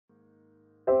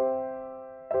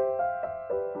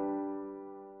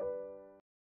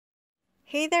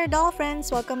Hey there doll friends,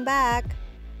 welcome back!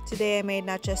 Today I made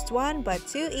not just one but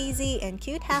two easy and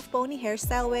cute half pony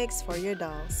hairstyle wigs for your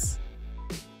dolls.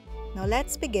 Now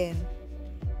let's begin.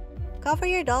 Cover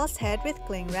your doll's head with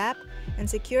cling wrap and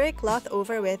secure a cloth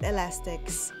over with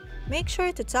elastics. Make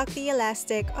sure to tuck the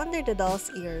elastic under the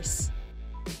doll's ears.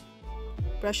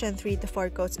 Brush on 3 to 4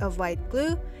 coats of white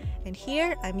glue, and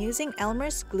here I'm using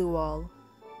Elmer's glue wall.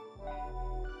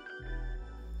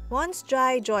 Once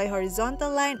dry, draw a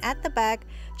horizontal line at the back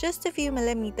just a few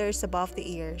millimeters above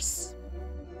the ears.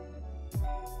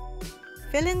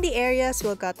 Fill in the areas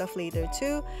we'll cut off later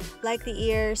too, like the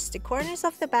ears, the corners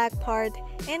of the back part,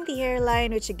 and the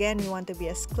hairline, which again we want to be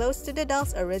as close to the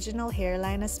doll's original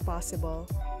hairline as possible.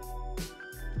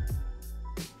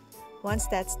 Once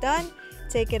that's done,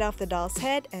 take it off the doll's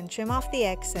head and trim off the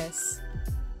excess.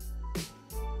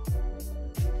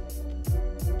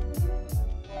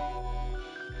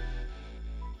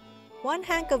 One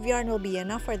hank of yarn will be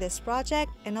enough for this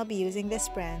project, and I'll be using these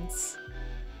brands.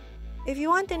 If you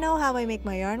want to know how I make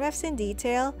my yarn wefts in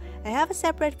detail, I have a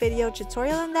separate video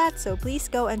tutorial on that, so please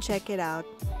go and check it out.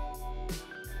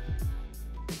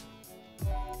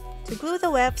 To glue the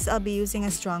wefts, I'll be using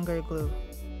a stronger glue.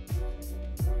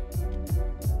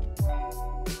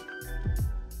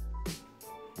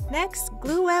 Next,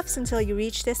 glue wefts until you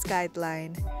reach this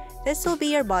guideline. This will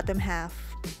be your bottom half.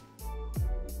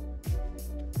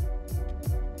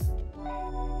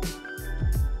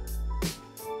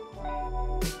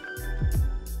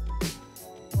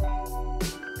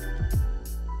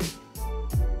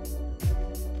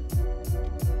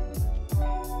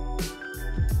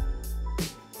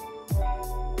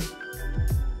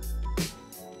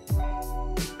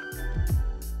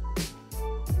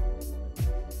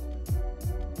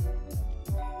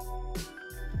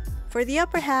 For the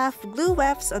upper half, glue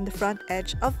wefts on the front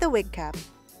edge of the wig cap.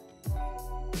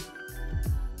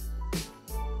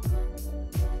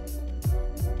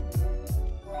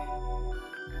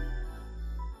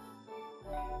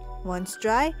 Once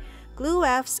dry, glue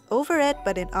wefts over it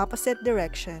but in opposite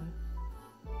direction.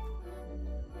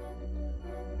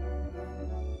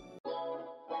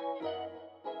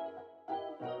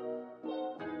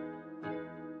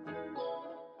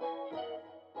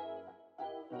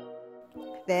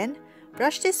 Then,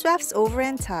 brush these wefts over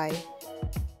and tie.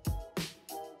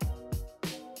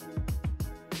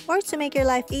 Or to make your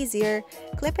life easier,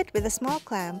 clip it with a small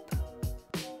clamp.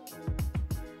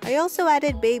 I also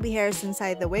added baby hairs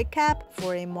inside the wig cap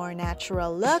for a more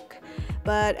natural look,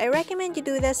 but I recommend you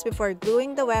do this before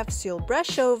gluing the wefts you'll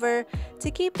brush over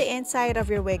to keep the inside of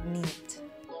your wig neat.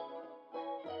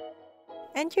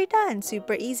 And you're done!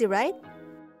 Super easy, right?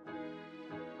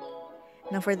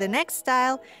 Now for the next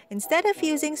style, instead of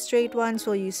using straight ones,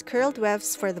 we'll use curled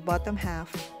wefts for the bottom half.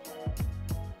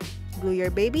 Glue your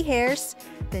baby hairs,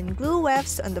 then glue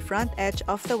wefts on the front edge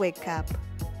of the wig cap.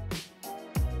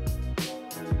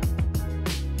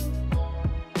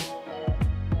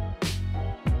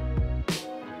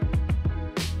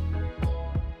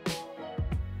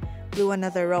 Glue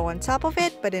another row on top of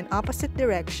it, but in opposite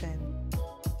direction.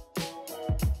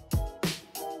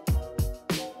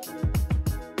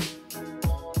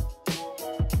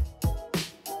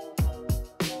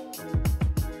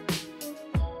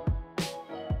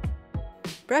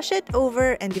 Brush it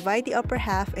over and divide the upper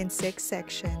half in 6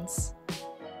 sections.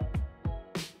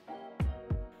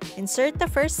 Insert the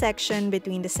first section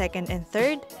between the second and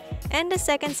third, and the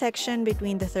second section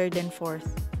between the third and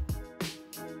fourth.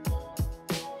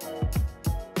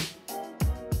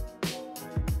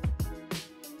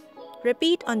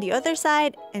 Repeat on the other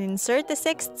side and insert the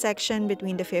 6th section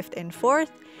between the 5th and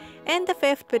 4th, and the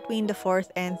 5th between the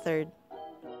 4th and 3rd.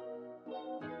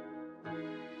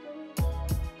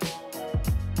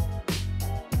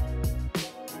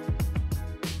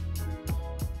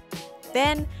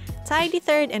 Then, tie the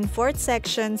 3rd and 4th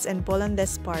sections and pull on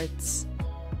these parts.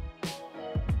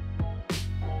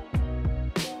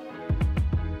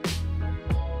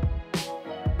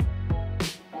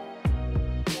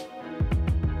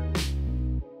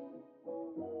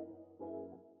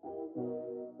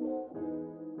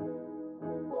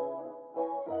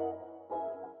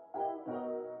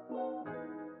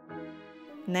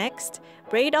 Next,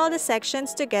 braid all the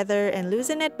sections together and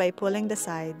loosen it by pulling the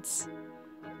sides.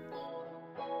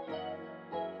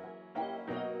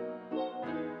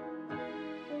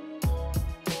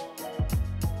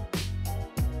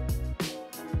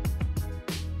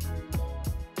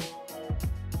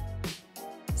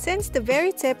 Since the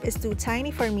very tip is too tiny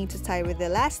for me to tie with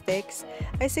elastics,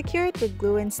 I secure it with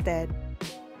glue instead.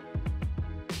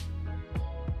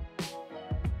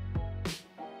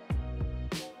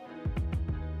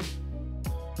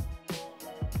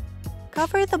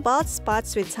 Cover the bald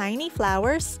spots with tiny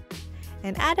flowers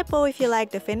and add a bow if you like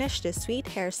to finish the sweet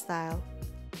hairstyle.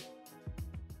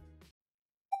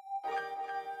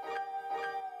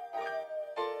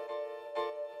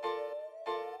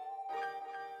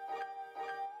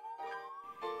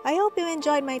 I hope you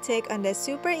enjoyed my take on this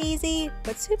super easy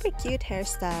but super cute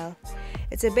hairstyle.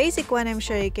 It's a basic one I'm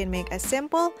sure you can make as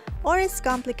simple or as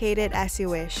complicated as you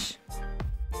wish.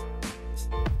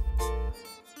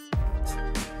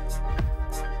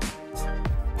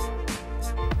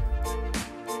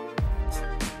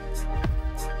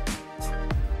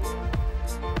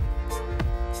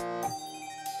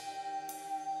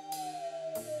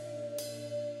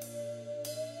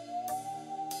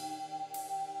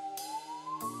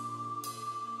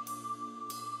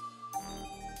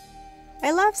 I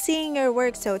love seeing your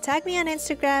work, so tag me on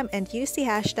Instagram and use the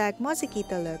hashtag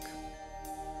Mozekyto.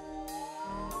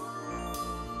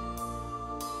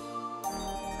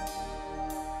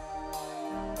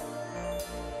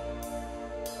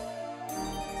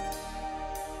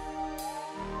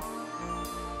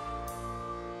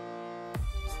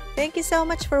 Thank you so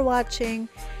much for watching.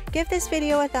 Give this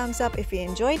video a thumbs up if you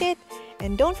enjoyed it,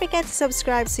 and don't forget to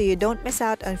subscribe so you don't miss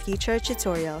out on future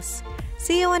tutorials.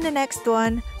 See you on the next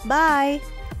one. Bye!